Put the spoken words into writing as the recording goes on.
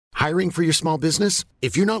Hiring for your small business?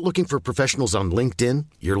 If you're not looking for professionals on LinkedIn,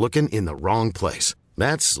 you're looking in the wrong place.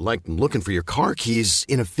 That's like looking for your car keys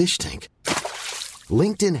in a fish tank.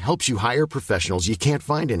 LinkedIn helps you hire professionals you can't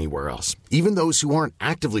find anywhere else, even those who aren't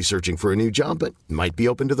actively searching for a new job but might be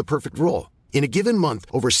open to the perfect role. In a given month,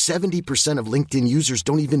 over 70% of LinkedIn users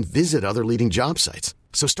don't even visit other leading job sites.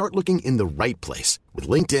 So start looking in the right place. With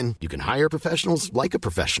LinkedIn, you can hire professionals like a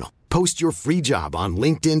professional. Post your free job on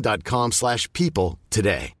linkedin.com/people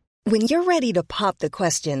today. When you're ready to pop the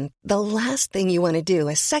question, the last thing you want to do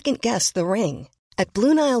is second-guess the ring. At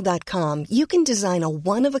BlueNile.com, you can design a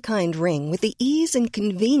one-of-a-kind ring with the ease and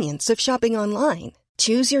convenience of shopping online.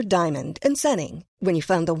 Choose your diamond and setting. When you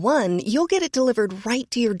find the one, you'll get it delivered right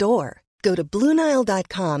to your door. Go to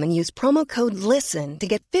BlueNile.com and use promo code LISTEN to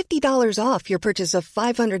get $50 off your purchase of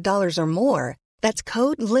 $500 or more. That's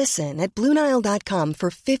code LISTEN at BlueNile.com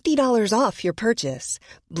for $50 off your purchase.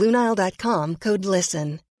 BlueNile.com, code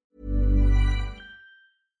LISTEN.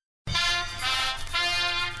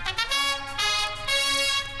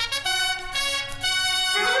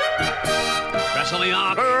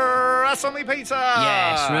 Wrestling Peter!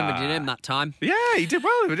 Yes, remember, did him that time? Yeah, he did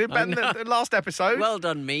well. He did better than the last episode. Well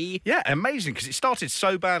done, me. Yeah, amazing, because it started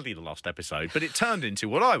so badly the last episode, but it turned into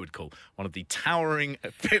what I would call one of the towering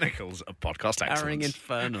pinnacles of podcast excellence. Towering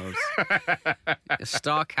infernos. A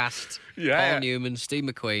star cast, Yeah. Paul Newman, Steve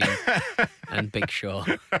McQueen, and Big Show.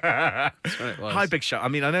 That's what it was. Hi, Big Show. I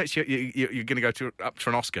mean, I know you're going to go up for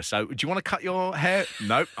an Oscar, so do you want to cut your hair?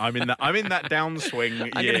 Nope, I'm in that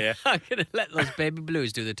downswing year. I'm gonna let those baby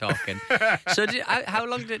blues do the talking. So, how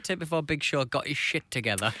long did it take before Big Show got his shit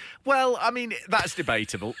together? Well, I mean, that's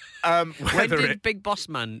debatable. When did Big Boss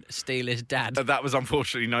Man steal his dad? That was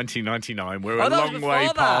unfortunately 1999. We're Oh, a that was long way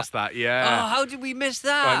before past that. Yeah. Oh, how did we miss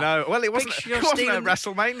that? I know. Well, it wasn't, Show it wasn't stealing at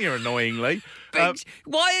WrestleMania, annoyingly.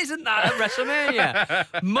 Why isn't that at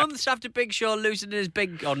WrestleMania? Months after Big Show losing his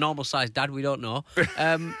big or normal sized dad, we don't know.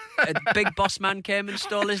 A Big Boss Man came and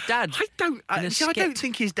stole his dad. I don't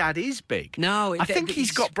think his dad is big. No, I think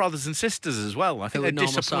he's got brothers and sisters as well. I think they're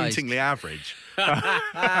disappointingly average.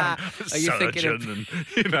 Are you thinking of,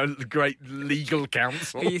 and the great legal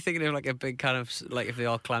counsel. Are you thinking of like a big kind of like if they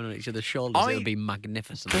all climb on each other's shoulders, it would be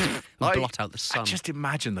magnificent. Blot out the sun. Just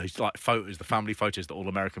imagine those like photos, the family photos that all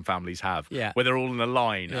American families have, Yeah. where they're all in a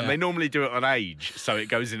line, Yeah. and they normally do it on age, so it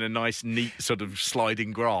goes in a nice, neat sort of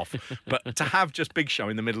sliding graph. But to have just Big Show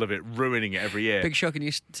in the middle of it, ruining it every year. Big Show, can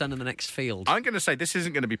you stand in the next field? I'm going to say this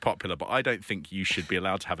isn't going to be popular, but I don't think you should be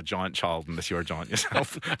allowed to have a giant child unless you're a giant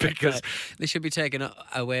yourself, because they should be taken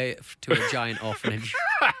away to a giant orphanage.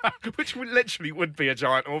 which literally would be a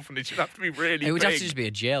giant orphanage. It'd have to be really It would big. have to just be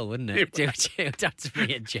a jail, wouldn't it? It would have to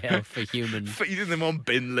be a jail for human. Feeding them on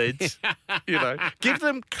bin lids, Give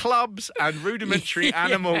them clubs and rudimentary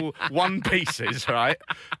animal one pieces, right?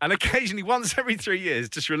 And occasionally, once every 3 years,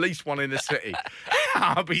 just release one in the city.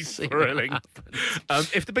 I'll be thrilling.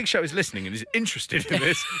 If the Big Show is listening and is interested in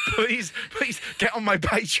this, please get on my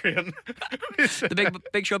Patreon. The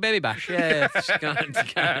Big Show Baby Bash. Yeah.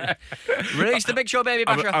 Release the Big Show Baby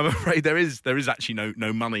Bash. I'm afraid there is actually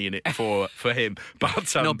no money in it for him,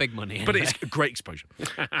 but no big money. But it's great exposure.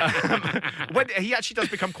 When he actually does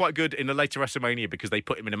become quite good in a later WrestleMania because they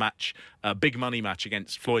put him in a match, a big money match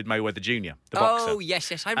against Floyd Mayweather Jr., the boxer. Oh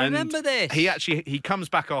yes, I remember this. He comes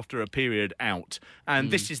back after a period out,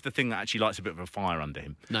 and this is the thing that actually lights a bit of a fire under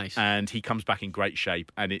him. Nice. And he comes back in great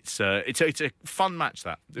shape, and it's a fun match.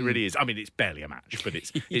 That it really is. I mean, it's barely a match, but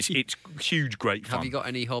it's huge, great fun. Have you got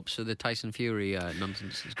any hopes for the Tyson Fury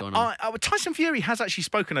nonsense that's going on? Tyson Fury has actually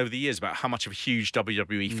spoken over the years about how much of a huge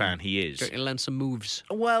WWE fan he is. Do you reckon he'll learn some moves?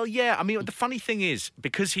 Well, yeah. I mean, the funny thing is,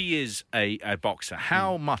 because he is a boxer,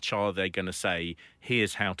 how much are they going to say,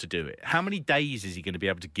 here's how to do it? How many days is he going to be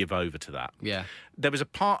able to give over to that? Yeah. There was a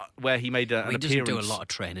part where he made an appearance. He doesn't do a lot of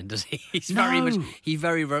training, does he? No. He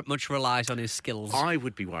very much relies on his skills. I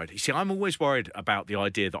would be worried. You see, I'm always worried about the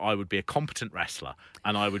idea that I would be a competent wrestler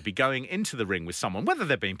and I would be going into the ring with someone, whether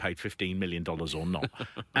they're being paid $15 million or not,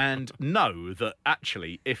 and know that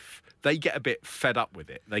actually if they get a bit fed up with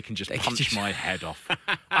it, they can just punch my head off.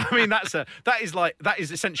 I mean, that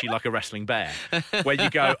is essentially like a wrestling bear, where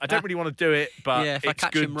you go, I don't really want to do it, but if I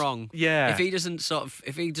catch good. him wrong, yeah. If he doesn't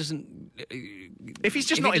If he's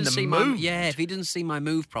just if not he in the doesn't see mood. if he doesn't see my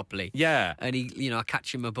move properly, Yeah. and I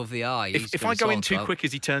catch him above the eye. If I go in too quick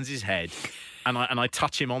as he turns his head, and I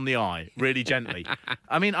touch him on the eye really gently,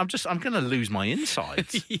 I mean, I'm going to lose my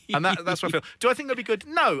insides, and that's what I feel. Do I think it'll be good?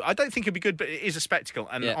 No, I don't think it'll be good, but it is a spectacle,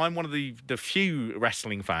 and I'm one of the few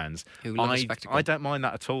wrestling fans who love a spectacle. I don't mind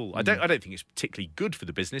that at all. I don't think it's particularly good for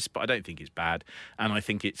the business, but I don't think it's bad, and I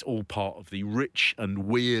think it's all part of the rich and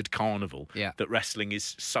weird carnival that wrestling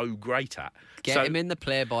is so great at. Get him in the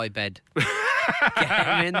Playboy bed. Get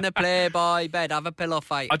him in the Playboy bed. Have a pillow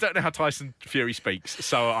fight. I don't know how Tyson Fury speaks,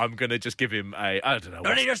 so I'm going to just give him I don't know.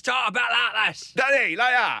 Don't he just talk about like this? Don't he?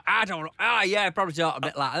 Like that? I don't know. Oh, yeah, probably talk a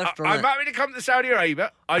bit like this. I'm happy to come to Saudi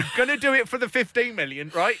Arabia. I'm going to do it for the 15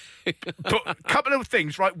 million, right? But a couple of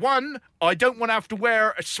things, right? One, I don't want to have to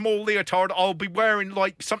wear a small leotard. I'll be wearing,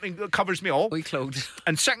 like, something that covers me all. We clothes.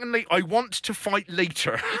 And secondly, I want to fight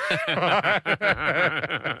Lita.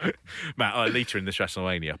 Matt, Lita in this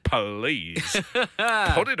WrestleMania. Please.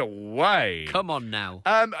 Put it away. Come on now.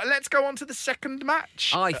 Let's go on to the second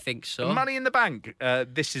match. I think so. Money in the Bank.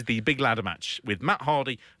 This is the big ladder match with Matt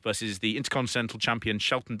Hardy versus the Intercontinental Champion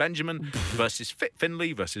Shelton Benjamin versus Fit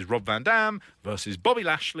Finlay versus Rob Van Dam versus Bobby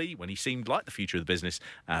Lashley when he seemed like the future of the business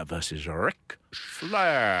versus Ric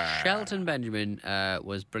Flair. Shelton Benjamin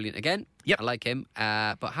was brilliant again. Yep. I like him.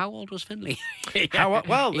 But how old was Finlay?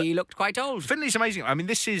 Well, he looked quite old. Finlay's amazing. I mean,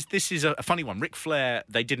 this is a funny one. Ric Flair,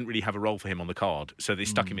 they didn't really have a role for him on the card, so they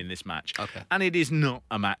stuck him in this match. Okay. And it is not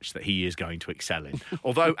a match that he is going to excel in.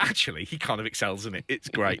 Although, actually, he kind of excels in it. It's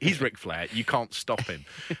great. He's Ric Flair. You can't stop him.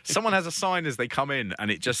 Someone has a sign as they come in,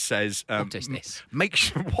 and it just says... what is this? Make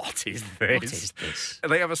sure... What is this? What is this?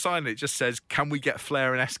 They have a sign that just says, can we get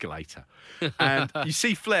Flair an escalator? And you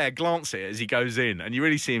see Flair glance at it as he goes in, and you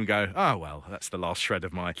really see him go, oh, well, that's the last shred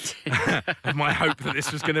of my of my hope that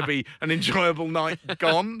this was going to be an enjoyable night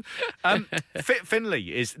gone. Fit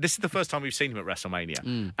Finlay this is the first time we've seen him at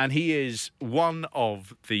WrestleMania, and he is one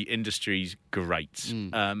of the industry's greats.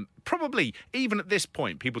 Probably, even at this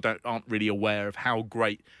point, people aren't really aware of how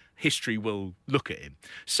great history will look at him.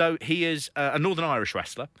 So he is a Northern Irish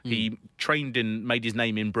wrestler. He made his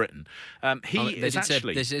name in Britain.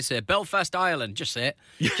 This is Belfast, Ireland. Just say it.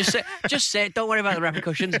 Just say it. Don't worry about the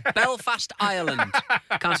repercussions. Belfast, Ireland.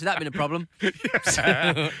 Can't see that being a problem.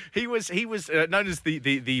 He was known as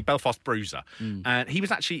the Belfast Bruiser, and he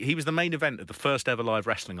was the main event of the first ever live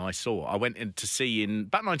wrestling I saw. I went in to see in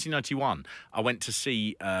about 1991. I went to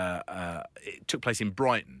see. It took place in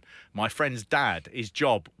Brighton. My friend's dad, his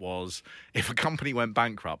job was, if a company went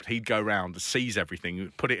bankrupt, he'd go around, seize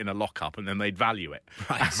everything, put it in a lockup, and then they'd value it.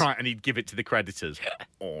 Right, and he'd give it to the creditors.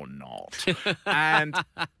 Or not. And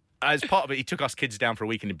as part of it, he took us kids down for a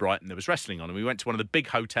weekend in Brighton. There was wrestling on, and we went to one of the big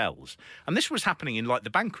hotels. And this was happening in, like,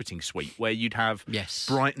 the banqueting suite, where you'd have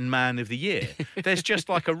Brighton Man of the Year. There's just,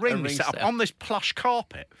 like, a ring set up on this plush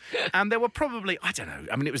carpet. And there were probably, I don't know,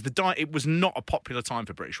 I mean, it was not a popular time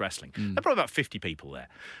for British wrestling. There were probably about 50 people there.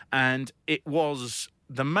 And it was...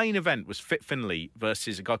 The main event was Fit Finlay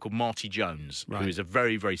versus a guy called Marty Jones, who is a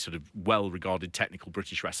very, very sort of well-regarded technical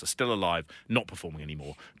British wrestler, still alive, not performing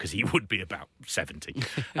anymore, because he would be about 70.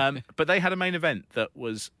 But they had a main event that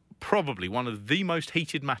was probably one of the most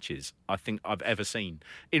heated matches I think I've ever seen.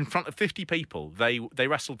 In front of 50 people, they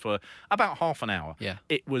wrestled for about half an hour. Yeah.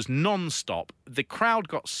 It was non-stop. The crowd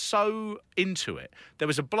got so into it. There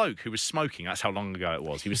was a bloke who was smoking. That's how long ago it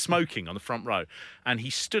was. He was smoking on the front row, and he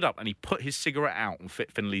stood up and he put his cigarette out on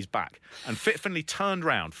Fit Finlay's back. And Fit Finlay turned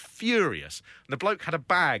round, furious, and the bloke had a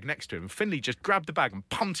bag next to him. And Finlay just grabbed the bag and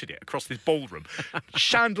punted it across this ballroom.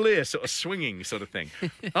 Chandelier sort of swinging sort of thing.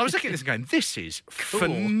 And I was looking at this and going, this is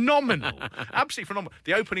phenomenal. Absolutely phenomenal.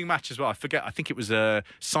 The opening match as well, I forget, I think it was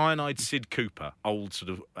Cyanide Sid Cooper, old sort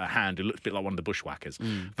of hand who looked a bit like one of the Bushwhackers,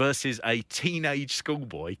 versus a teenage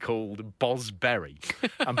schoolboy called Boz Berry.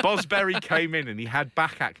 And Boz Berry came in and he had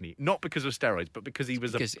back acne, not because of steroids, but because he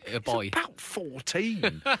was a boy. About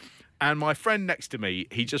 14. And my friend next to me,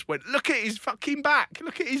 he just went, look at his fucking back.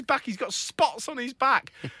 Look at his back. He's got spots on his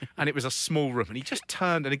back. And it was a small room. And he just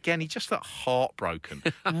turned. And again, he just felt heartbroken.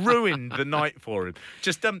 Ruined the night for him.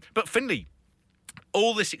 But Finlay,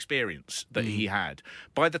 all this experience that he had,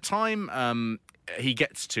 by the time he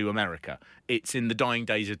gets to America, it's in the dying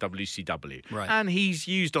days of WCW. Right. And he's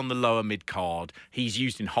used on the lower mid-card. He's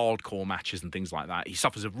used in hardcore matches and things like that. He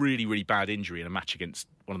suffers a really, really bad injury in a match against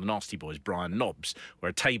one of the Nasty Boys, Brian Knobbs, where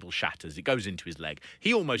a table shatters. It goes into his leg.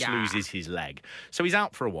 He almost loses his leg. So he's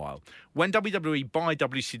out for a while. When WWE buy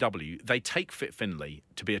WCW, they take Fit Finlay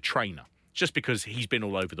to be a trainer. just because he's been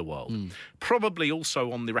all over the world. Probably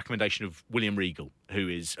also on the recommendation of William Regal, who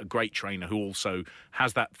is a great trainer who also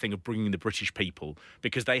has that thing of bringing the British people,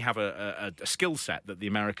 because they have a skill set that the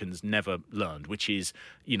Americans never learned, which is,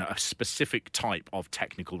 a specific type of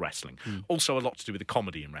technical wrestling. Also a lot to do with the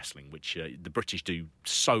comedy in wrestling, which the British do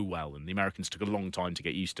so well and the Americans took a long time to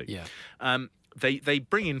get used to. Yeah. They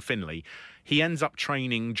bring in Finlay. He ends up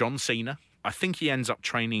training John Cena. I think he ends up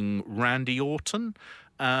training Randy Orton.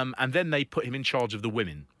 And then they put him in charge of the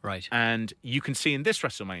women. Right. And you can see in this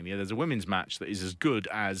WrestleMania, there's a women's match that is as good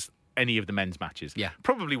as any of the men's matches. Yeah.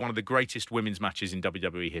 Probably one of the greatest women's matches in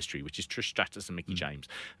WWE history, which is Trish Stratus and Mickie James.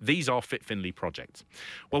 These are Fit Finlay projects.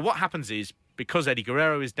 Well, what happens is, because Eddie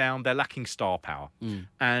Guerrero is down, they're lacking star power.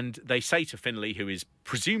 And they say to Finlay, who is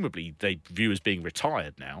presumably they view as being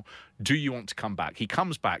retired now, do you want to come back? He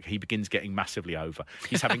comes back, he begins getting massively over.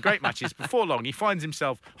 He's having great matches. Before long, he finds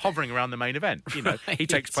himself hovering around the main event. He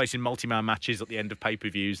takes place in multi-man matches at the end of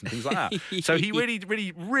pay-per-views and things like that. So he really,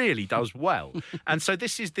 really, really does well. And so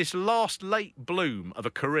this is this last late bloom of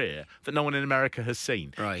a career that no one in America has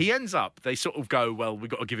seen. Right. He ends up, they sort of go, well,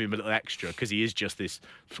 we've got to give him a little extra because he is just this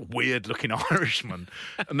weird-looking Irishman.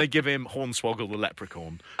 And they give him Hornswoggle the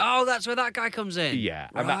Leprechaun. Oh, that's where that guy comes in. Yeah,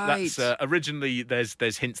 and that's originally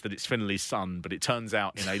there's hints that it's Finlay's son, but it turns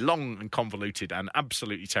out in a long and convoluted and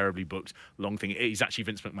absolutely terribly booked long thing, he's actually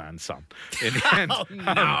Vince McMahon's son. In the end. Oh, no.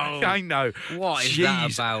 I know. What is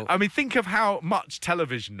that about? I mean, think of how much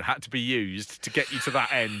television had to be used to get you to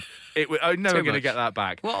that end. I'm never going to get that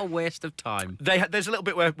back. What a waste of time. There's a little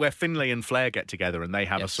bit where Finlay and Flair get together and they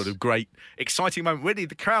have a sort of great, exciting moment. Really,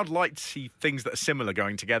 the crowd like to see things that are similar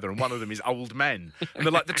going together, and one of them is old men. And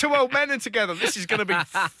they're like, the two old men are together. This is going to be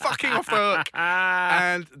fucking off the hook.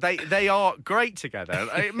 And they are great together.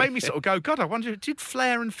 It made me sort of go, God, I wonder, did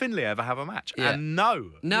Flair and Finlay ever have a match? Yeah. And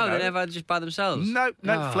no. No, they never just by themselves. No.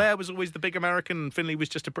 Flair was always the big American and Finlay was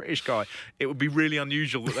just a British guy. It would be really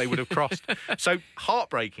unusual that they would have crossed. So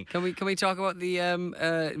heartbreaking. Can we talk about the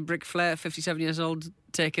Ric Flair, 57 years old,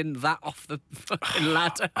 taking that off the fucking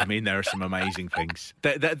ladder? I mean, there are some amazing things.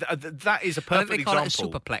 That is a perfect they call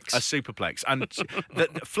example. it a superplex. A superplex. And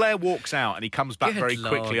Flair walks out and he comes back Good very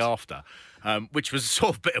Lord. quickly after. Which was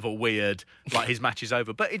sort of a bit of a weird, like his match is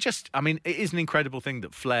over. But it is an incredible thing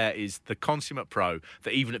that Flair is the consummate pro,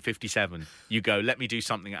 that even at 57, you go, let me do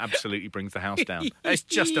something that absolutely brings the house down. It's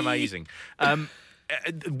just amazing.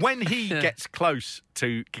 When he gets close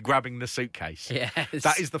to grabbing the suitcase, Yes.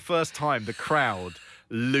 that is the first time the crowd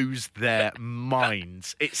lose their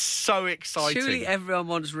minds. It's so exciting. Surely everyone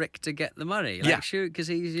wants Rick to get the money. Yeah. Because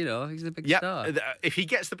he's the big star. If he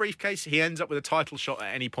gets the briefcase, he ends up with a title shot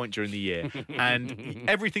at any point during the year. And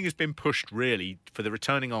everything has been pushed, really, for the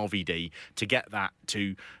returning RVD to get that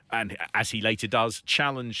to, and as he later does,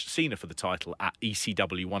 challenge Cena for the title at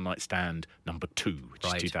ECW One Night Stand number 2, which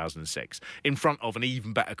is 2006, in front of an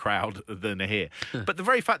even better crowd than here. But the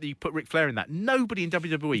very fact that you put Ric Flair in that, nobody in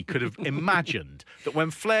WWE could have imagined that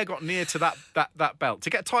when Flair got near to that belt, to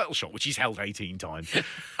get a title shot, which he's held 18 times,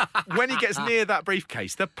 when he gets near that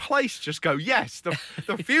briefcase, the place just go, yes, the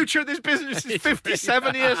future of this business is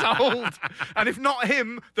 57 years old. And if not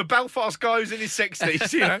him, the Belfast guy who's in his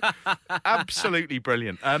 60s, Absolutely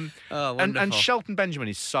brilliant. And Shelton Benjamin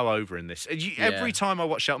is so over in this. Every time I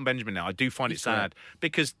watch Shelton Benjamin now, I do find it sad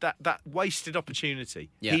because that wasted opportunity.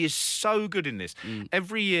 Yeah. He is so good in this.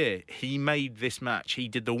 Every year he made this match, he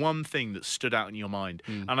did the one thing that stood out in your mind.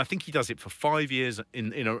 And I think he does it for 5 years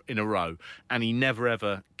in a row, and he never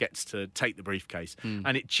ever gets to take the briefcase.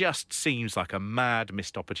 And it just seems like a mad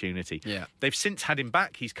missed opportunity. Yeah. They've since had him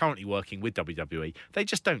back. He's currently working with WWE. They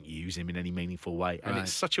just don't use him in any meaningful way. And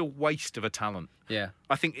it's such a waste of a talent. Yeah.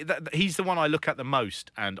 I think that he's the one I look at the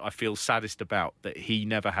most and I feel saddest about, that he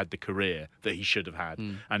never had the career that he should have had.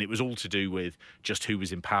 And it was all to do with just who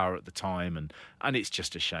was in power at the time. And it's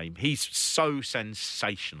just a shame. He's so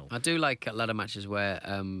sensational. I do like ladder matches where,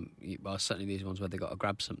 certainly these ones where they got to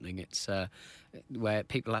grab something. It's where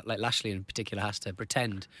people like Lashley in particular has to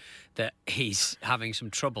pretend that he's having some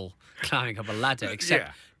trouble climbing up a ladder,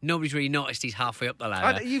 except nobody's really noticed he's halfway up the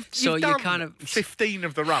ladder. You've done kind of 15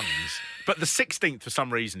 of the rungs, but the 16th for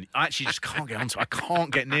some reason I actually just can't get onto it. I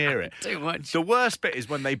can't get near it. Too much. The worst bit is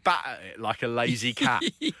when they bat at it like a lazy cat,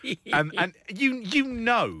 and you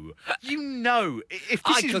know if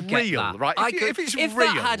this is real, right? If it's real,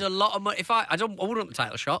 that had a lot of money, I wouldn't want the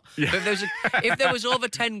title shot. But if there was over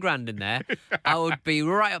 10 grand in there, I would be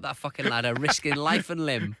right up that fucking ladder, risking life and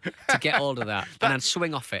limb to get hold of that, and then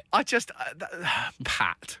swing off it. I just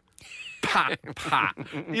Pat. pat, pat.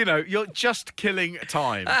 You know, you're just killing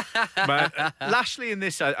time. But Lashley in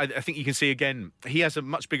this, I think you can see again, he has a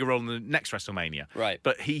much bigger role in the next WrestleMania. Right.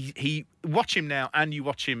 But he watch him now and you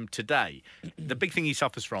watch him today. The big thing he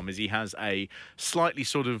suffers from is he has a slightly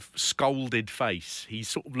sort of scolded face. He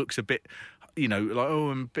sort of looks a bit, you know, like, oh,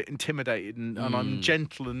 I'm a bit intimidated and I'm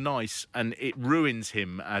gentle and nice, and it ruins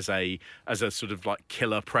him as a sort of like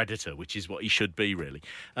killer predator, which is what he should be, really.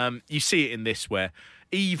 You see it in this where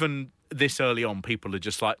even this early on, people are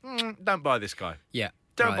just like, don't buy this guy. Yeah.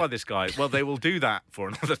 Don't buy this guy. Well, they will do that for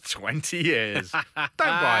another 20 years. Don't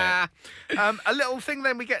buy it. A little thing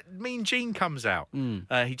then we get, Mean Gene comes out.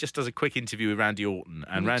 He just does a quick interview with Randy Orton.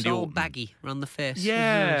 And Randy all Orton... baggy around the face.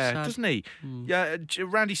 Yeah, doesn't he? Yeah,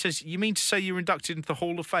 Randy says, you mean to say you're inducted into the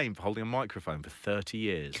Hall of Fame for holding a microphone for 30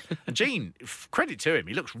 years? And Gene, credit to him,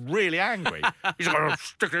 he looks really angry. He's like, oh,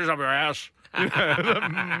 stick this up your ass.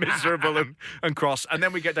 Miserable and cross. And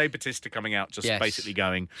then we get Dave Bautista coming out, just basically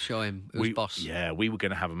going, show him who's boss. Yeah, we were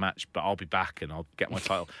going to have a match, but I'll be back and I'll get my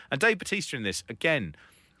title. And Dave Bautista in this, again,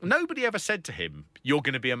 nobody ever said to him, you're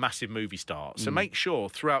going to be a massive movie star. So make sure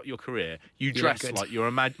throughout your career you dress like you're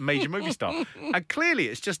a major movie star. And clearly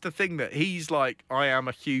it's just a thing that he's like, I am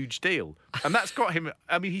a huge deal. And that's got him,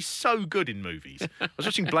 I mean, he's so good in movies. I was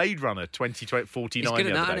watching Blade Runner 2049 He's good the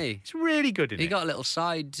at other that, day. isn't he? He's really good in it. He got a little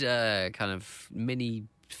side kind of mini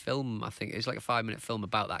film, I think. It's like a 5-minute film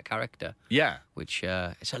about that character. Yeah. Which,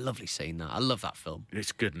 it's a lovely scene, that. I love that film.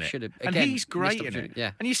 It's good, isn't it? Should have, and again, he's great in it.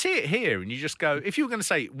 Yeah. And you see it here, and you just go, if you were going to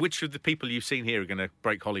say which of the people you've seen here are going to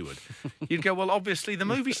break Hollywood, you'd go, well, obviously the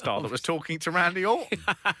movie star that was talking to Randy Orton.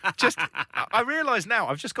 I realise now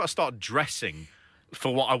I've just got to start dressing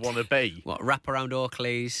for what I want to be. What, wrap around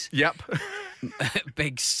Oakleys? Yep.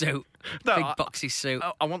 Big suit. No, big boxy suit.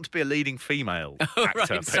 I want to be a leading female actor. Right,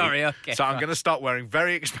 Pete. sorry, okay. So I'm going to start wearing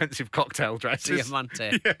very expensive cocktail dresses.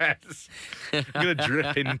 Diamante. Yes. I'm going to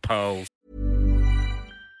drip in pearls.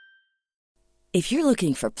 If you're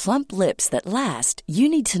looking for plump lips that last, you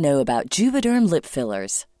need to know about Juvederm lip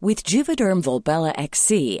fillers. With Juvederm Volbella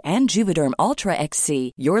XC and Juvederm Ultra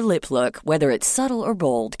XC, your lip look, whether it's subtle or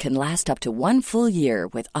bold, can last up to 1 full year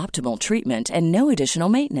with optimal treatment and no additional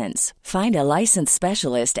maintenance. Find a licensed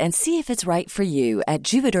specialist and see if it's right for you at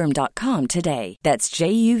Juvederm.com today. That's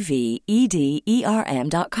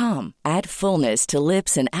JUVEDERM.com. Add fullness to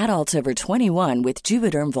lips in adults over 21 with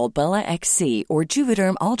Juvederm Volbella XC or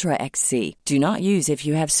Juvederm Ultra XC. Do not use if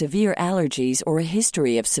you have severe allergies or a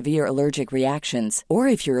history of severe allergic reactions, or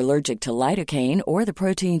if you're allergic to lidocaine or the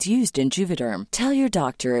proteins used in Juvederm. Tell your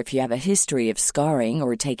doctor if you have a history of scarring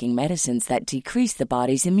or taking medicines that decrease the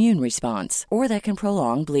body's immune response or that can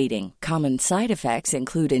prolong bleeding. Common side effects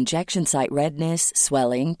include injection site redness,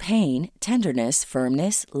 swelling, pain, tenderness,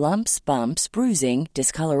 firmness, lumps, bumps, bruising,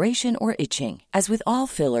 discoloration, or itching. As with all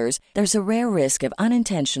fillers, there's a rare risk of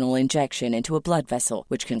unintentional injection into a blood vessel,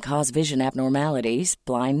 which can cause vision abnormalities,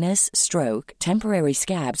 blindness, stroke, temporary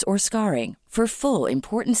scabs, or scarring. For full,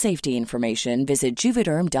 important safety information, visit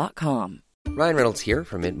Juvederm.com. Ryan Reynolds here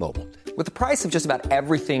from Mint Mobile. With the price of just about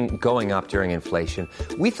everything going up during inflation,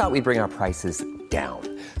 we thought we'd bring our prices down.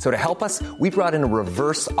 So to help us, we brought in a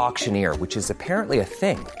reverse auctioneer, which is apparently a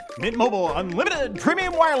thing. Mint Mobile Unlimited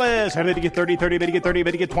Premium Wireless. How to get 30, 30, bit to get 30,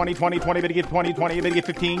 bit to get 20, 20, 20, bit to get 20, 20, bit to get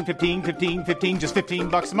 15, 15, 15, 15, just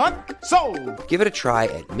 $15 a month? Sold! Give it a try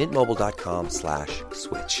at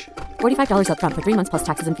mintmobile.com/switch. $45 up front for 3 months plus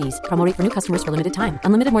taxes and fees. Promo rate for new customers for limited time.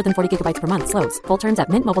 Unlimited more than 40 gigabytes per month. Slows full terms at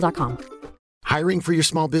mintmobile.com. Hiring for your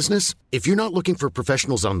small business? If you're not looking for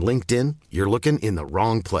professionals on LinkedIn, you're looking in the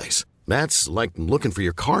wrong place. That's like looking for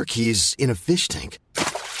your car keys in a fish tank.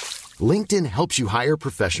 LinkedIn helps you hire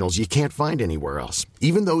professionals you can't find anywhere else,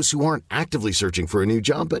 even those who aren't actively searching for a new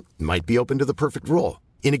job but might be open to the perfect role.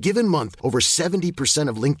 In a given month, over 70%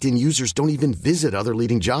 of LinkedIn users don't even visit other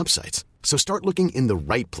leading job sites. So start looking in the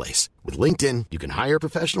right place. With LinkedIn, you can hire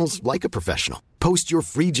professionals like a professional. Post your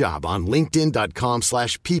free job on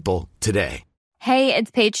linkedin.com/people today. Hey, it's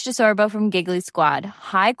Paige DeSorbo from Giggly Squad.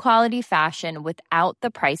 High quality fashion without the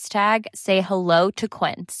price tag. Say hello to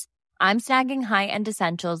Quince. I'm snagging high-end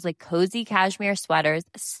essentials like cozy cashmere sweaters,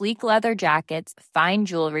 sleek leather jackets, fine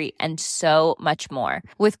jewelry, and so much more.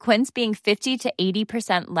 With Quince being 50 to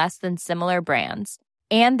 80% less than similar brands.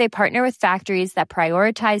 And they partner with factories that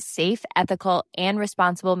prioritize safe, ethical, and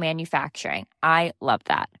responsible manufacturing. I love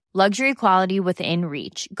that. Luxury quality within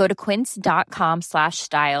reach. Go to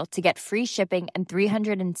quince.com/style to get free shipping and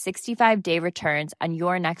 365-day returns on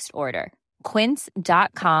your next order.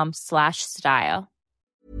 Quince.com/style.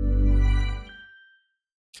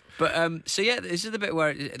 But so yeah, this is the bit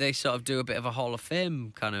where they sort of do a bit of a Hall of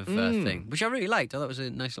Fame kind of thing, which I really liked. I thought it was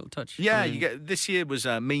a nice little touch. Yeah, you get this year was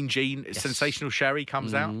Mean Gene. Yes. Sensational Sherry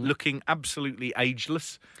comes out looking absolutely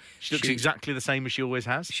ageless. She looks exactly the same as she always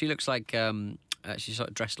has. She looks like she's sort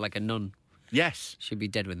of dressed like a nun. Yes. She'd be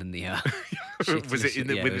dead within the year. Was it within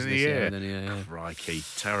the year? Within the year, yeah. Crikey,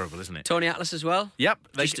 terrible, isn't it? Tony Atlas as well. Yep.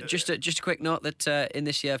 Just a quick note that in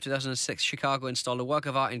this year of 2006, Chicago installed a work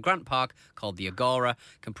of art in Grant Park called the Agora,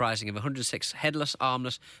 comprising of 106 headless,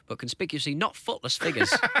 armless, but conspicuously not footless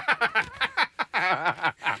figures.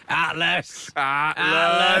 Atlas,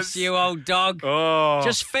 you old dog. Oh.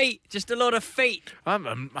 Just feet, just a lot of feet.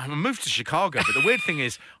 I'm moved to Chicago, but the weird thing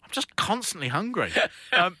is, I'm just constantly hungry.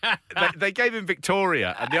 They gave him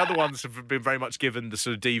Victoria, and the other ones have been very much given the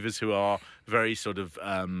sort of divas who are very sort of,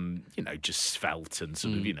 just svelte and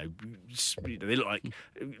sort of, they look like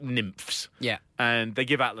nymphs. Yeah. And they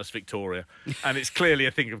give Atlas Victoria, and it's clearly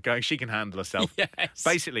a thing of going, she can handle herself. Yes.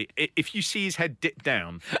 Basically, if you see his head dip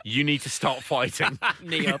down, you need to start fighting.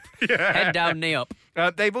 Knee up. Yeah. Head down, knee up.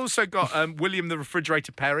 They've also got William the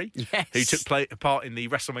Refrigerator Perry, yes, who took part in the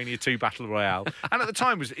WrestleMania 2 Battle Royale, and at the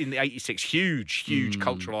time was in the '86 huge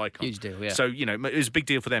cultural icon. Huge deal, yeah. So it was a big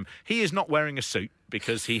deal for them. He is not wearing a suit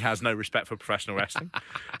because he has no respect for professional wrestling.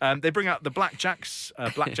 They bring out the Blackjacks,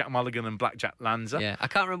 Blackjack Mulligan and Blackjack Lanza. Yeah, I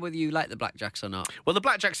can't remember whether you like the Blackjacks or not. Well, the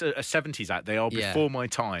Blackjacks are 70s act. They are before my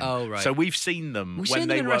time. Oh, right. So we've seen them when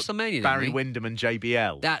they in were WrestleMania, Barry Windham and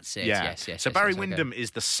JBL. That's it, yeah. yes. So Barry Windham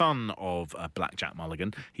is the son of Blackjack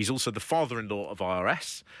Mulligan. He's also the father-in-law of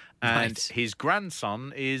IRS. And his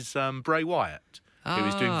grandson is Bray Wyatt, who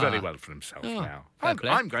is doing very well for himself now.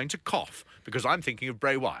 I'm going to cough because I'm thinking of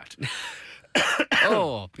Bray Wyatt.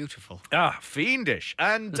 Oh, beautiful. Fiendish.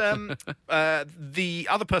 And the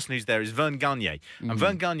other person who's there is Vern Gagne. And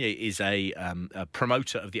Vern Gagne is a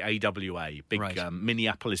promoter of the AWA, big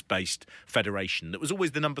Minneapolis-based federation that was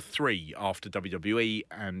always the number 3 after WWE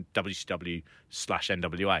and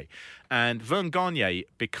WCW/NWA. And Vern Gagne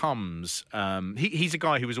becomes... he's a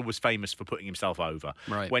guy who was always famous for putting himself over.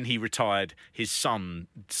 Right. When he retired, his son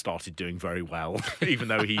started doing very well, even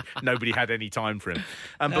though nobody had any time for him.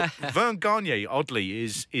 But Vern Gagne, oddly,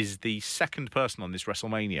 is the second person on this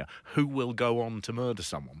WrestleMania who will go on to murder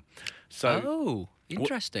someone. So,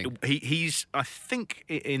 interesting. He's, I think,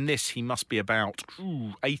 in this he must be about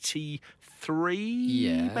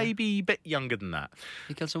 83, maybe a bit younger than that.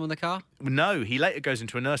 He killed someone in the car? No, he later goes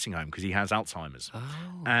into a nursing home because he has Alzheimer's.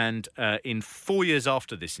 And in 4 years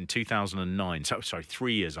after this, in 2009,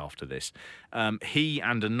 3 years after this, he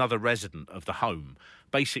and another resident of the home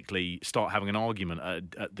basically start having an argument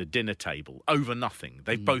at the dinner table over nothing.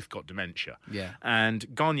 They've both got dementia. Yeah.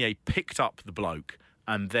 And Gagne picked up the bloke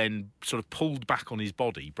and then sort of pulled back on his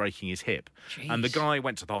body, breaking his hip. Jeez. And the guy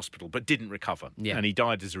went to the hospital but didn't recover. Yeah. And he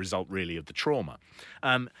died as a result, really, of the trauma.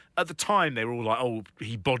 At the time, they were all like, oh,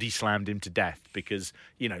 he body slammed him to death because,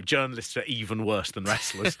 journalists are even worse than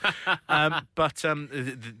wrestlers. But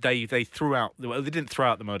they threw out... Well, they didn't throw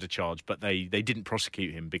out the murder charge, but they didn't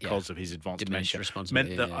prosecute him because of his advanced dementia.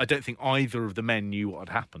 Meant that I don't think either of the men knew what had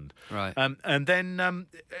happened. Right. And then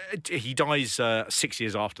he dies 6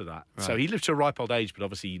 years after that. Right. So he lived to a ripe old age, but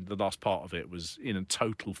obviously the last part of it was in a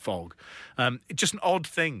total fog. Just an odd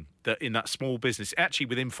thing that in that small business, actually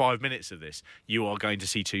within 5 minutes of this, you are going to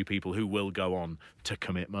see two people who will go on to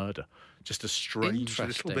commit murder. Just a strange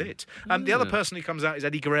little bit. The other person who comes out is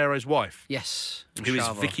Eddie Guerrero's wife. Yes. Who is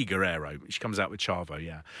Vicky Guerrero. She comes out with Chavo,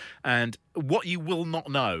 yeah. And what you will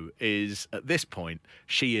not know is, at this point,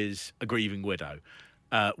 she is a grieving widow.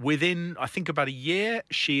 Within, I think, about a year,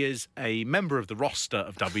 she is a member of the roster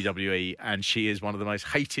of WWE, and she is one of the most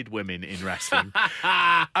hated women in wrestling.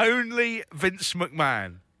 Only Vince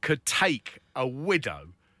McMahon could take a widow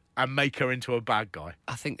and make her into a bad guy.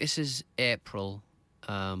 I think this is April.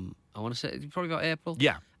 I want to say probably about April.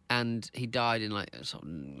 Yeah. And he died in sort of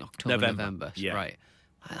October, November. Yeah. Right.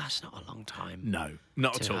 That's not a long time. No,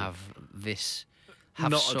 not at all. To have this...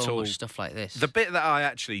 Have Not so at all. much stuff like this. The bit that I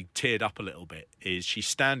actually teared up a little bit is she's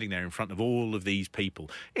standing there in front of all of these people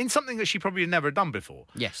in something that she probably had never done before.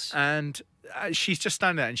 Yes. And she's just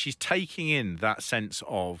standing there and she's taking in that sense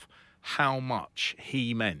of how much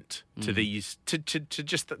he meant to these, to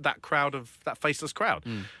just that crowd of, that faceless crowd.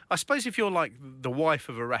 I suppose if you're like the wife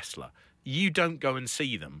of a wrestler, you don't go and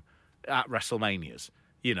see them at WrestleManias.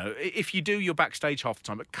 If you do, you're backstage half the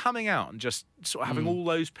time. But coming out and just sort of having all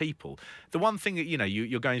those people, the one thing that,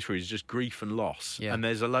 you're going through is just grief and loss. Yeah. And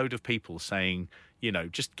there's a load of people saying,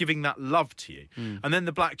 just giving that love to you. And then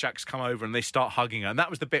the Blackjacks come over and they start hugging her. And that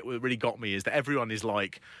was the bit that really got me, is that everyone is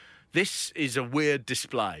like, this is a weird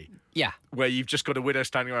display. Yeah. Where you've just got a widow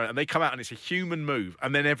standing around and they come out and it's a human move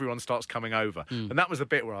and then everyone starts coming over. And that was the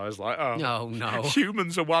bit where I was like, oh, no.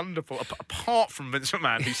 Humans are wonderful. Apart from Vince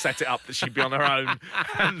McMahon, who set it up that she'd be on her own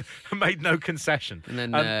and made no concession.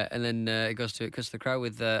 And then it goes to the crowd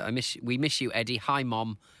with we miss you, Eddie. Hi,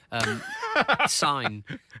 Mom. Sign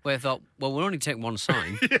where I thought, well, we'll only take one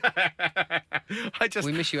sign.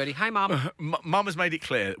 We miss you, Eddie. Hi, Mum. Mum has made it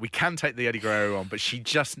clear that we can take the Eddie Guerrero on, but she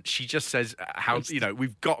just says how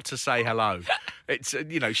we've got to say hello. It's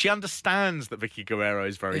she understands that Vicky Guerrero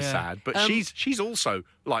is very sad, but she's also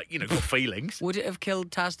got feelings. Would it have killed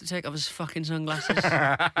Taz to take off his fucking sunglasses,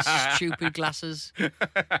 his stupid glasses,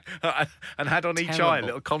 and had on each eye a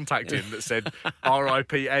little contact in that said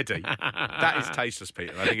R.I.P. Eddie? That is tasteless,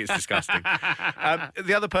 Peter. I think it's disgusting.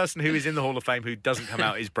 The other person who is in the Hall of Fame who doesn't come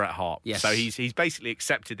out is Bret Hart. Yes. So he's basically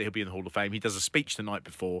accepted that he'll be in the Hall of Fame. He does a speech the night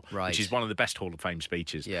before, which is one of the best Hall of Fame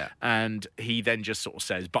speeches. Yeah. And he then just sort of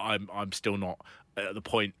says, but I'm still not at the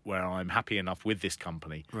point where I'm happy enough with this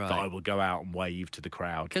company that I will go out and wave to the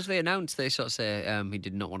crowd. Because they sort of say he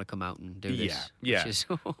did not want to come out and do this. Yeah.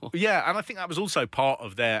 Yeah, and I think that was also part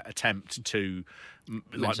of their attempt to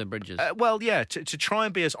mend some bridges. To try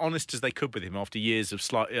and be as honest as they could with him after years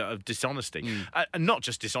of dishonesty. And not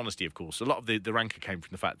just dishonesty, of course. A lot of the rancor came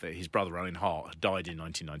from the fact that his brother, Owen Hart, had died in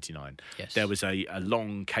 1999. Yes. There was a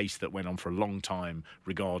long case that went on for a long time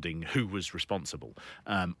regarding who was responsible.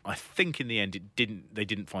 I think in the end they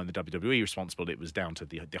didn't find the WWE responsible. It was down to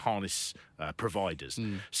the harness providers.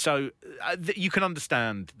 So you can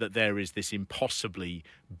understand that there is this impossibly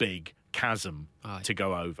big chasm to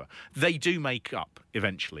go over. They do make up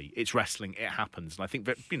eventually. It's wrestling. It happens. And I think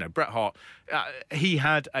that, Bret Hart, he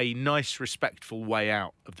had a nice, respectful way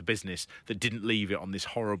out of the business that didn't leave it on this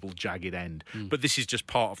horrible, jagged end. But this is just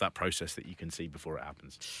part of that process that you can see before it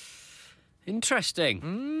happens. Interesting.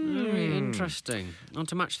 Very interesting. On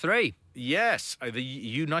to match 3. Yes. The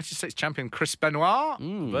United States champion Chris Benoit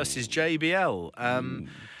versus JBL.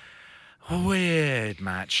 A weird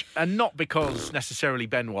match. And not because necessarily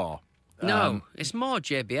Benoit. No, it's more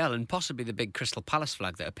JBL and possibly the big Crystal Palace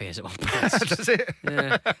flag that appears at one point. Does it?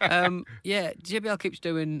 Yeah. JBL keeps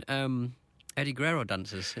doing Eddie Guerrero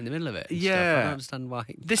dances in the middle of it. Yeah, stuff. I don't understand why.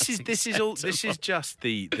 This is just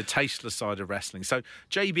the tasteless side of wrestling. So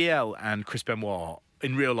JBL and Chris Benoit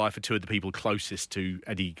in real life are two of the people closest to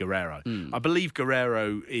Eddie Guerrero. I believe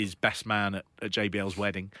Guerrero is best man at JBL's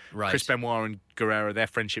wedding. Right. Chris Benoit and Guerrero, their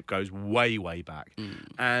friendship goes way, way back.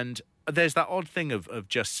 And there's that odd thing of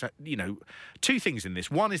just, two things in this.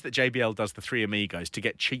 One is that JBL does the Three Amigos to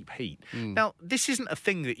get cheap heat. Now, this isn't a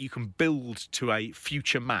thing that you can build to a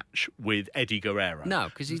future match with Eddie Guerrero. No,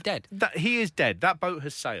 because he's dead. He is dead. That boat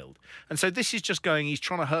has sailed. And so this is just he's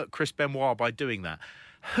trying to hurt Chris Benoit by doing that.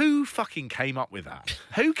 Who fucking came up with that?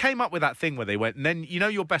 Who came up with that thing where they went, and then,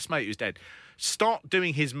 your best mate who's dead, start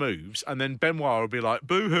doing his moves, and then Benoit will be like,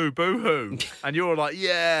 boo-hoo, boo-hoo. And you're like,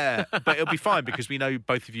 yeah. But it'll be fine because we know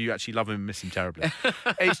both of you actually love him and miss him terribly.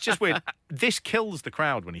 It's just weird. This kills the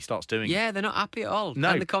crowd when he starts doing it. Yeah, they're not happy at all.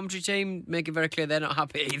 No. And the commentary team make it very clear they're not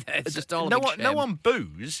happy either. It's just all a big shame. No one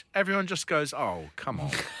boos. Everyone just goes, oh, come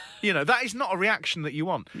on. That is not a reaction that you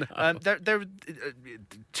want. No. There are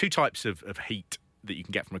two types of heat that you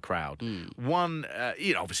can get from a crowd. One,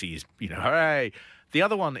 obviously is, hooray. The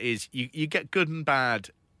other one is you get good and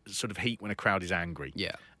bad sort of heat when a crowd is angry.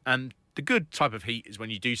 Yeah. And the good type of heat is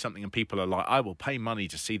when you do something and people are like, I will pay money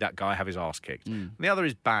to see that guy have his ass kicked. And the other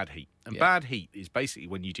is bad heat. And bad heat is basically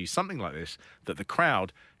when you do something like this that the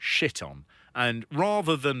crowd shit on. And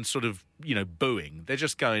rather than sort of, booing, they're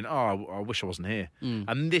just going, oh, I wish I wasn't here.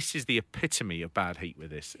 And this is the epitome of bad heat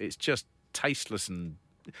with this. It's just tasteless and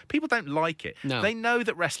people don't like it. No. They know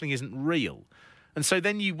that wrestling isn't real. And so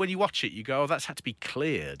then when you watch it, you go, oh, that's had to be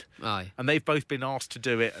cleared. Aye. And they've both been asked to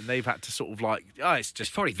do it, and they've had to sort of it's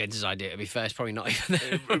probably Vince's idea, to be fair. It's probably not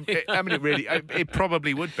even it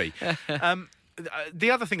probably would be.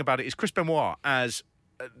 The other thing about it is Chris Benoit, as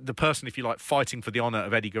the person, if you like, fighting for the honour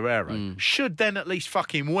of Eddie Guerrero, should then at least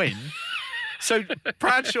fucking win. So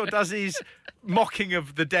Bradshaw does his mocking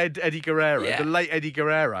of the dead Eddie Guerrero, the late Eddie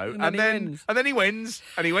Guerrero, and then he wins,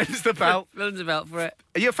 and he wins the belt. Wins the belt for it.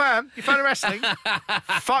 Are you a fan? You a fan of wrestling?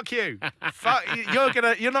 Fuck you.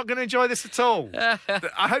 You're not gonna enjoy this at all.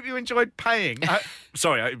 I hope you enjoyed paying.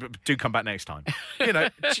 Sorry, do come back next time.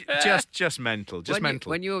 Just mental. Mental.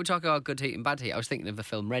 When you were talking about good heat and bad heat, I was thinking of the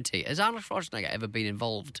film Red Heat. Has Arnold Schwarzenegger ever been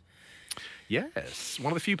involved Yes,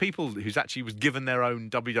 one of the few people who's actually was given their own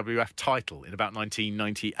WWF title in about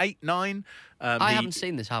 1998-9. I haven't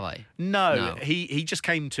seen this, have I? No. He just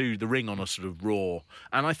came to the ring on a sort of Raw,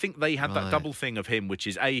 and I think they had that double thing of him, which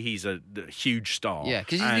is he's a huge star. Yeah,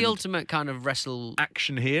 because he's the ultimate kind of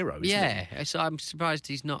action hero. Isn't he? So I'm surprised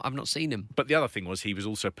he's not. I've not seen him. But the other thing was he was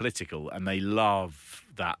also political, and they love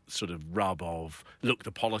that sort of rub of, look,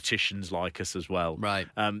 the politicians like us as well. Right.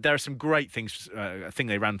 There are some great things, a thing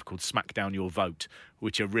they ran called Smack Down Your Vote,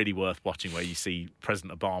 which are really worth watching, where you see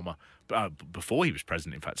President Obama, before he was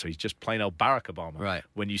president, in fact, so he's just plain old Barack Obama. Right.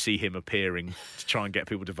 When you see him appearing to try and get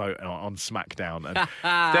people to vote on SmackDown.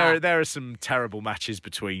 And there are some terrible matches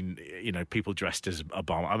between, people dressed as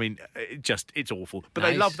Obama. I mean, it's awful. But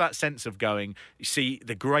Nice. they love that sense of going, you see,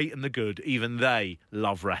 the great and the good, even they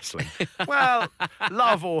love wrestling. Well,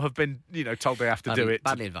 love or have been, told they have to do it.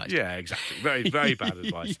 Badly advised. Yeah, exactly. Very, very bad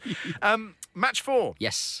advice. Match 4.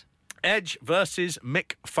 Yes. Edge versus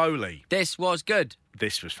Mick Foley. This was good.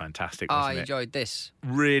 This was fantastic, I wasn't it? enjoyed this.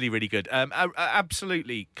 Really, really good.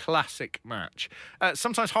 Absolutely classic match.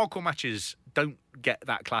 Sometimes hardcore matches don't get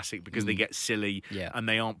that classic because they get silly and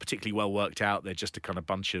they aren't particularly well worked out. They're just a kind of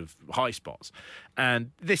bunch of high spots.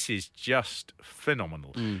 And this is just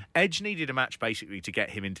phenomenal. Edge needed a match basically to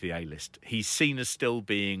get him into the A-list. He's seen as still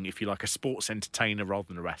being, if you like, a sports entertainer rather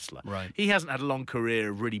than a wrestler. Right. He hasn't had a long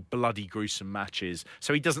career of really bloody, gruesome matches,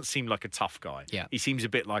 so he doesn't seem like a tough guy. Yeah. He seems a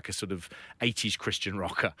bit like a sort of 80s Christian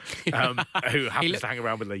rocker who happens to hang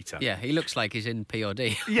around with Lita. Yeah, he looks like he's in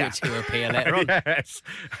POD, Yeah. which will appear later on. Yes.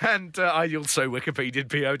 And I also Wikipedia'd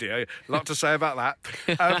POD. A lot to say about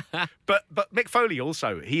that. But Mick Foley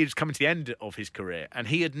also, he is coming to the end of his career, and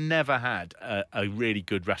he had never had a really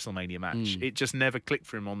good WrestleMania match. It just never clicked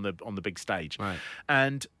for him on the big stage. Right.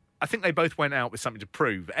 And I think they both went out with something to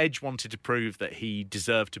prove. Edge wanted to prove that he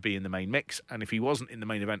deserved to be in the main mix, and if he wasn't in the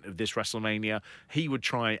main event of this WrestleMania, he would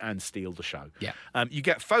try and steal the show. Yeah. You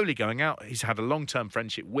get Foley going out. He's had a long-term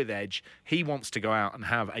friendship with Edge. He wants to go out and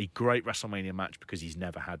have a great WrestleMania match because he's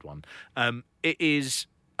never had one. It is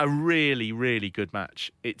a really, really good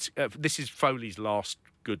match. This is Foley's last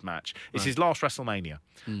good match. It's his last WrestleMania.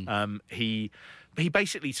 He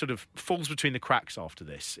basically sort of falls between the cracks after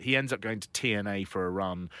this. He ends up going to TNA for a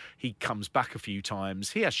run. He comes back a few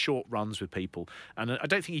times. He has short runs with people. And I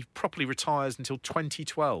don't think he properly retires until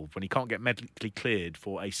 2012 when he can't get medically cleared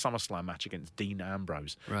for a SummerSlam match against Dean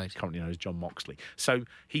Ambrose. Right. Currently known as John Moxley. So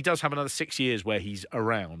he does have another 6 years where he's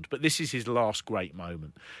around. But this is his last great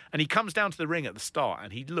moment. And he comes down to the ring at the start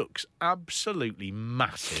and he looks absolutely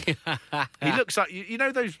massive. He looks like,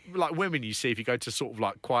 those like women you see if you go to sort of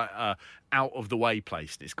like quite out of the way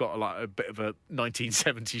place, and it's got like a bit of a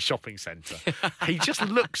 1970s shopping centre. He just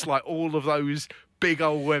looks like all of those big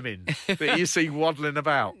old women that you see waddling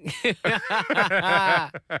about.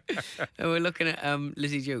 We're looking at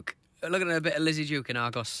Lizzie Duke. Looking at a bit of Lizzie Duke in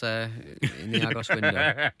Argos, in the Argos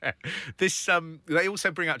window. They also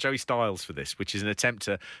bring out Joey Styles for this, which is an attempt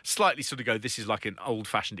to slightly sort of go, this is like an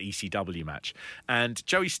old-fashioned ECW match. And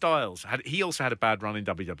Joey Styles, he also had a bad run in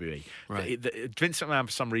WWE. Right. Vince McMahon,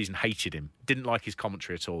 for some reason, hated him, didn't like his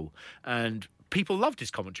commentary at all. And people loved his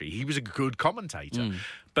commentary. He was a good commentator.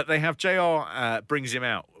 But they have JR brings him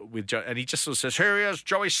out with Joe, and he just sort of says, here he is,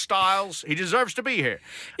 Joey Styles. He deserves to be here.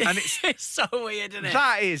 And It's so weird, isn't it?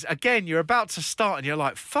 that is, again, you're about to start and you're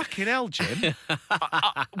like, fucking hell, Jim.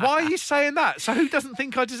 Why are you saying that? So who doesn't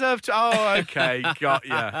think I deserve to? Oh, okay. Got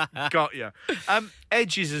ya.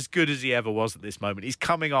 Edge is as good as he ever was at this moment. He's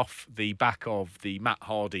coming off the back of the Matt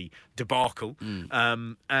Hardy debacle.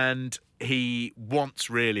 And he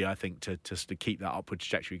wants really, I think, to keep that upward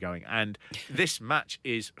trajectory going. And this match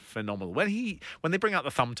is phenomenal. When they bring out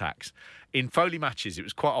the thumbtacks, in Foley matches, it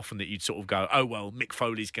was quite often that you'd sort of go, oh, well, Mick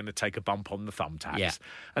Foley's going to take a bump on the thumbtacks. Yeah.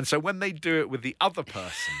 And so when they do it with the other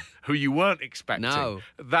person who you weren't expecting, No.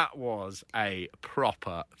 that was a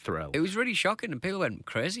proper thrill. It was really shocking, and people went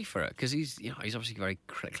crazy for it because he's obviously very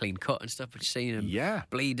clean cut and stuff. But seeing him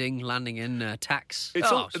bleeding, landing in tacks. It's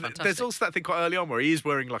fantastic. there's also that thing quite early on where he is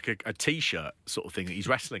wearing like a T-shirt sort of thing that he's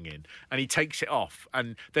wrestling in, and he takes it off,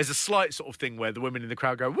 and there's a slight sort of thing where the women in the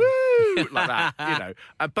crowd go woo like that,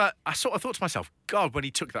 But I thought to myself, God, when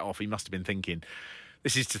he took that off, he must have been thinking,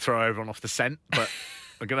 this is to throw everyone off the scent, but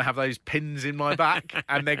I'm going to have those pins in my back,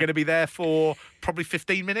 and they're going to be there for probably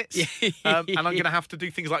 15 minutes, and I'm going to have to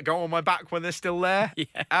do things like go on my back when they're still there.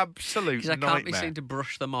 Absolute nightmare. Because I can't be seen to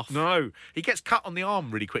brush them off. No, he gets cut on the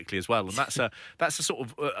arm really quickly as well, and that's a sort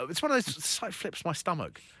of it's one of those slight flips my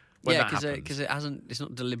stomach. Because it's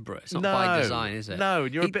not deliberate. It's not by design, is it? No,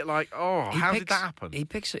 and you're a bit like, how did that happen? He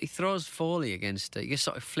throws Foley against. He gets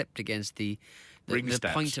sort of flipped against the ring the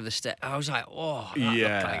steps. point of the step. I was like, oh,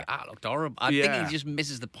 that looked horrible. I think he just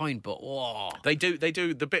misses the point, but They do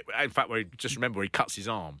the bit, in fact, where where he cuts his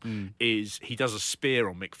arm, is he does a spear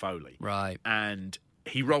on Mick Foley. Right. And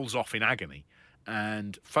he rolls off in agony.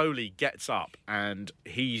 And Foley gets up and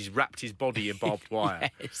he's wrapped his body in barbed wire.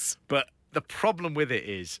 Yes. But the problem with it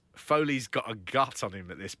is Foley's got a gut on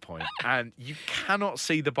him at this point, and you cannot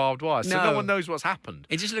see the barbed wire, so no one knows what's happened.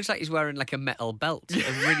 It just looks like he's wearing like a metal belt,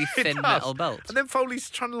 a really thin metal belt. And then Foley's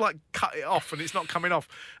trying to like cut it off, and it's not coming off.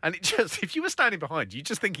 And it just, if you were standing behind, you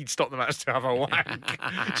just think he'd stop the match to have a wank.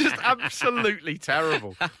 Just absolutely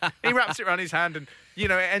terrible. He wraps it around his hand, and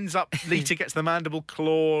it ends up Lita gets the mandible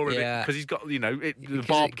claw because he's got the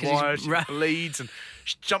barbed wire bleeds, and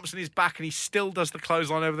she jumps on his back, and he still does the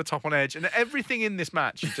clothesline over the top on Edge, and everything in this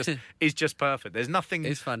match is just perfect. There's nothing.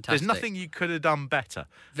 It's fantastic. There's nothing you could have done better.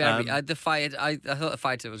 Very. I thought the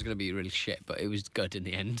fight was going to be really shit, but it was good in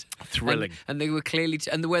the end. Thrilling. And they were clearly,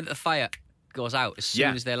 and the way that the fire goes out as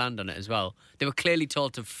soon as they land on it as well. They were clearly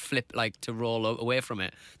told to flip, to roll away from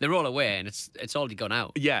it. They roll away, and it's already gone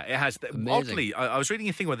out. Yeah, it has. Amazing. Oddly, I was reading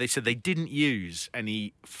a thing where they said they didn't use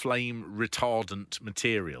any flame retardant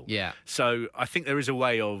material. Yeah. So I think there is a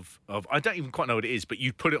way of I don't even quite know what it is, but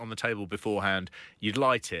you'd put it on the table beforehand, you'd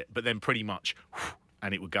light it, but then pretty much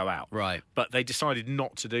and it would go out. Right. But they decided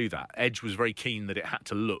not to do that. Edge was very keen that it had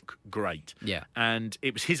to look great. Yeah. And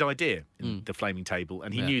it was his idea, the flaming table,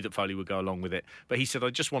 and he knew that Foley would go along with it. But he said, I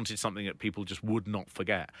just wanted something that people just would not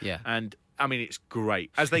forget. Yeah. And, I mean, it's great.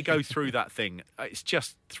 As they go through that thing, it's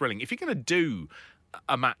just thrilling. If you're going to do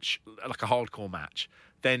a match, like a hardcore match,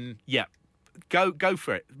 then, go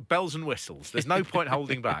for it. Bells and whistles. There's no point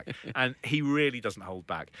holding back. And he really doesn't hold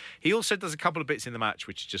back. He also does a couple of bits in the match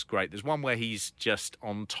which is just great. There's one where he's just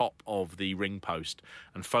on top of the ring post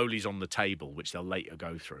and Foley's on the table, which they'll later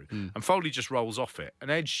go through. And Foley just rolls off it.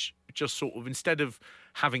 And Edge just sort of, instead of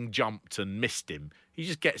having jumped and missed him, he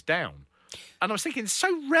just gets down. And I was thinking, it's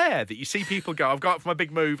so rare that you see people go, I've got up for my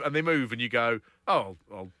big move, and they move, and you go, oh,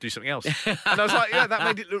 I'll do something else. And I was like, that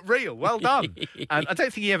made it look real. Well done. And I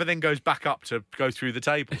don't think he ever then goes back up to go through the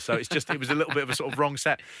table. So it was a little bit of a sort of wrong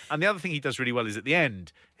set. And the other thing he does really well is at the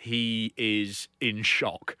end, he is in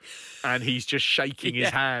shock. And he's just shaking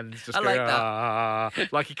his hands. Just going,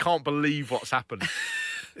 that. Like he can't believe what's happened.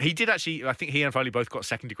 He did actually. I think he and Foley both got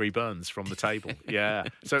second-degree burns from the table. Yeah,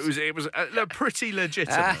 so it was pretty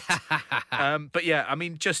legitimate. But yeah, I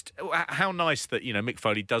mean, just how nice that Mick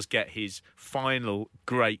Foley does get his final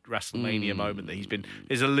great WrestleMania moment that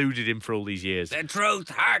has eluded him for all these years. The truth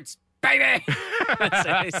hurts, baby. That's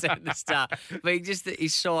what they said at the start. But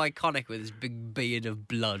he's so iconic with his big beard of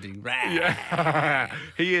blood and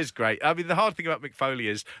he is great. I mean, the hard thing about Mick Foley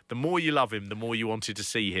is the more you love him, the more you wanted to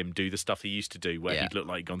see him do the stuff he used to do, where he'd look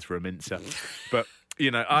like he'd gone through a mincer. But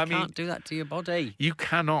I mean, you can't do that to your body. You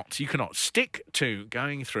cannot stick to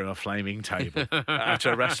going through a flaming table at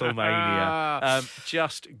a WrestleMania.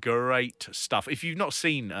 Just great stuff. If you've not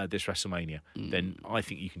seen this WrestleMania, then I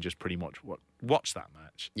think you can just pretty much watch that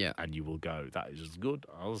match, and you will go, that is as good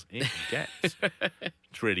as it gets.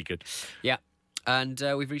 It's really good. Yeah. And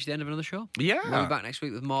we've reached the end of another show. Yeah, we'll be back next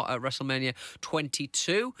week with more at WrestleMania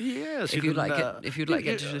 22. Yes, if you'd like to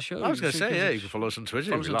get to the show, I was going to say, you can follow us on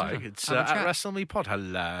Twitter if you like. It's at WrestleMePod.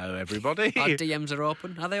 Hello, everybody. Our DMs are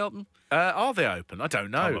open. Are they open? Are they open? I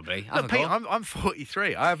don't know. Probably. No, Pete, I'm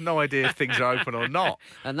 43. I have no idea if things are open or not.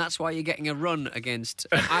 And that's why you're getting a run against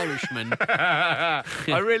an Irishman. I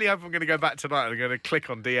really hope I'm going to go back tonight and I'm going to click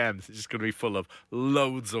on DMs. It's just going to be full of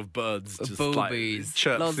loads of birds, just boobies, like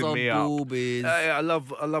chirping loads me of up. Boobies. I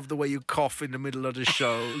love the way you cough in the middle of the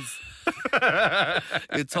shows.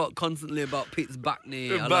 You talk constantly about Pete's back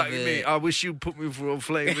knee. I wish you'd put me through a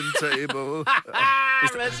flaming table.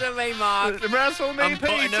 Wrestle me, Mark. Wrestle me, I'm Peter.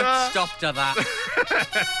 putting a stop to that.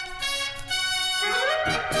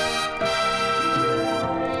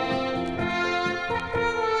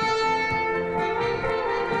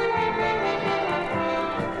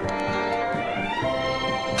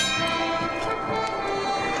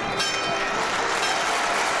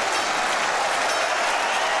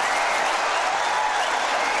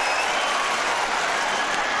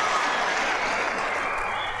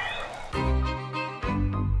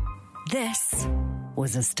 This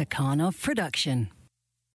was a Stakhanov production.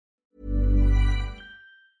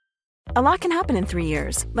 A lot can happen in 3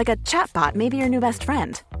 years, like a chatbot may be your new best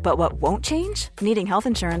friend. But what won't change? Needing health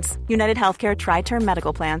insurance. United Healthcare Tri-Term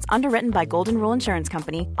Medical Plans, underwritten by Golden Rule Insurance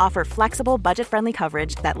Company, offer flexible, budget-friendly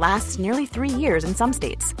coverage that lasts nearly 3 years in some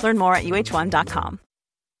states. Learn more at uh1.com.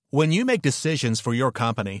 When you make decisions for your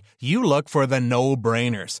company, you look for the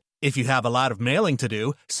no-brainers. If you have a lot of mailing to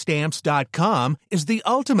do, Stamps.com is the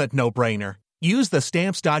ultimate no-brainer. Use the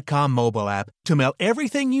Stamps.com mobile app to mail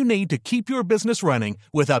everything you need to keep your business running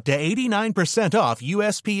with up to 89% off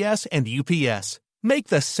USPS and UPS. Make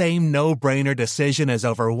the same no-brainer decision as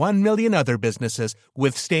over 1 million other businesses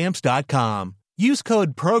with Stamps.com. Use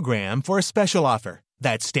code PROGRAM for a special offer.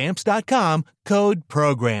 That's Stamps.com, code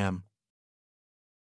PROGRAM.